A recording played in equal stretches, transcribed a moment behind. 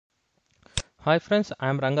Hi friends, I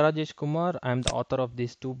am Rangarajesh Kumar. I am the author of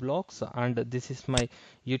these two blogs and this is my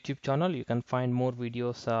YouTube channel. You can find more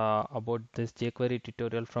videos about this jQuery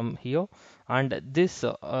tutorial from here. And this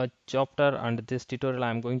chapter and this tutorial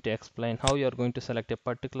I am going to explain how you are going to select a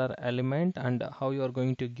particular element and how you are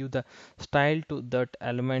going to give the style to that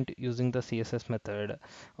element using the CSS method.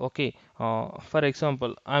 Okay, for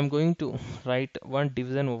example, I am going to write one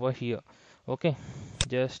division over here. Okay,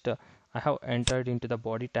 just I have entered into the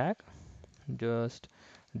body tag, just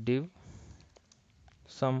div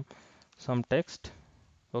some text.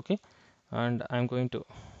 Okay, and I'm going to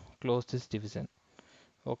close this division.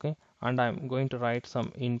 Okay, and I'm going to write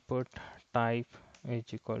some input type is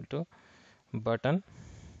equal to button.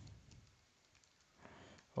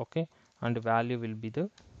 Okay, and the value will be the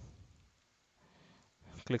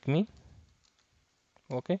click me.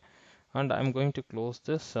 Okay, and I'm going to close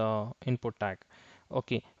this input tag.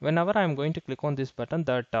 Okay, whenever I'm going to click on this button,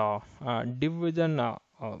 that division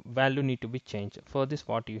value need to be changed. For this,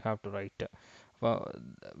 what you have to write, uh,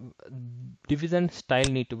 division style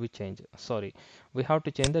need to be changed. Sorry, we have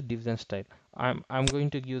to change the division style. I'm going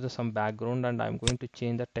to give some background and I'm going to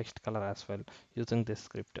change the text color as well using this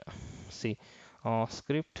script. See,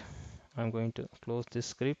 script. I'm going to close this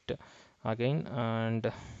script again, and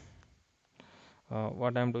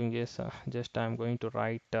what I'm doing is just I'm going to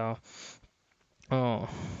write uh,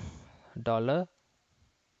 dollar.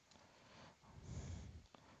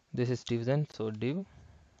 This is division, so div.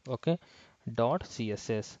 Okay, dot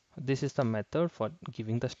css. This is the method for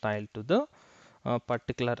giving the style to the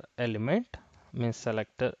particular element, means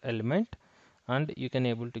selector element, and you can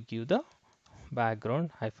able to give the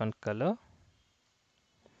background hyphen color.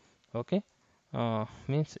 Okay,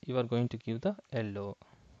 means you are going to give the yellow.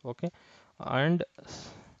 Okay, and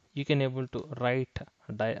you can able to write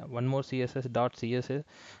one more css dot css,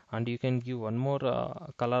 and you can give one more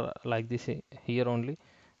color like this here only,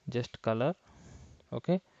 just color.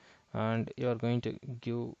 Okay, and you are going to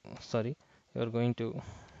give, sorry, you are going to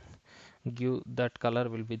give that color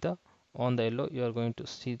will be the, on the yellow you are going to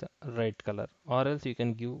see the red color, or else you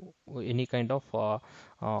can give any kind of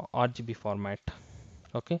RGB format.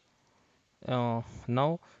 Okay,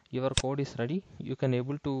 now your code is ready. You can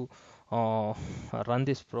able to uh, run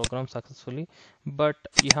this program successfully, but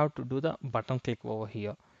you have to do the button click over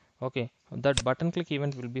here. Okay, that button click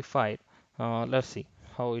event will be fired. Let's see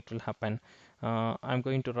how it will happen. I'm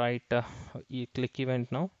going to write click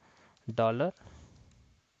event now, dollar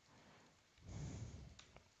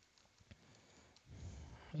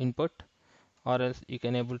input, or else you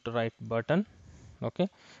can able to write button. Okay,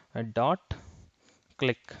 a dot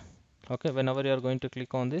click. Okay, whenever you are going to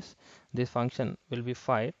click on this function will be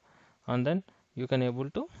fired, and then you can able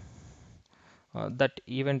to that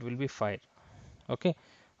event will be fired. Okay,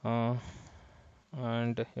 uh,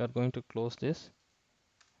 and you are going to close this.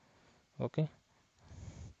 Okay,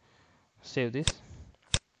 save this.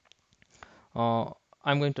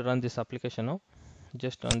 I'm going to run this application now.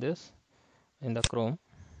 Just run this in the Chrome.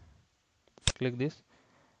 Click this.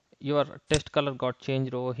 Your text color got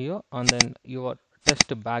changed over here, and then your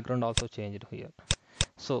text background also changed here.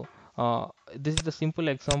 So this is the simple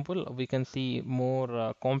example. We can see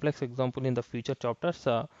more complex example in the future chapters.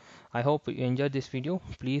 I hope you enjoyed this video.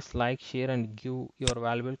 Please like, share, and give your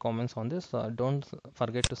valuable comments on this. Don't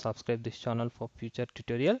forget to subscribe this channel for future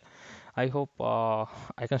tutorial. I hope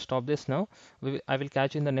I can stop this now. I will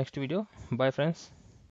catch you in the next video. Bye friends.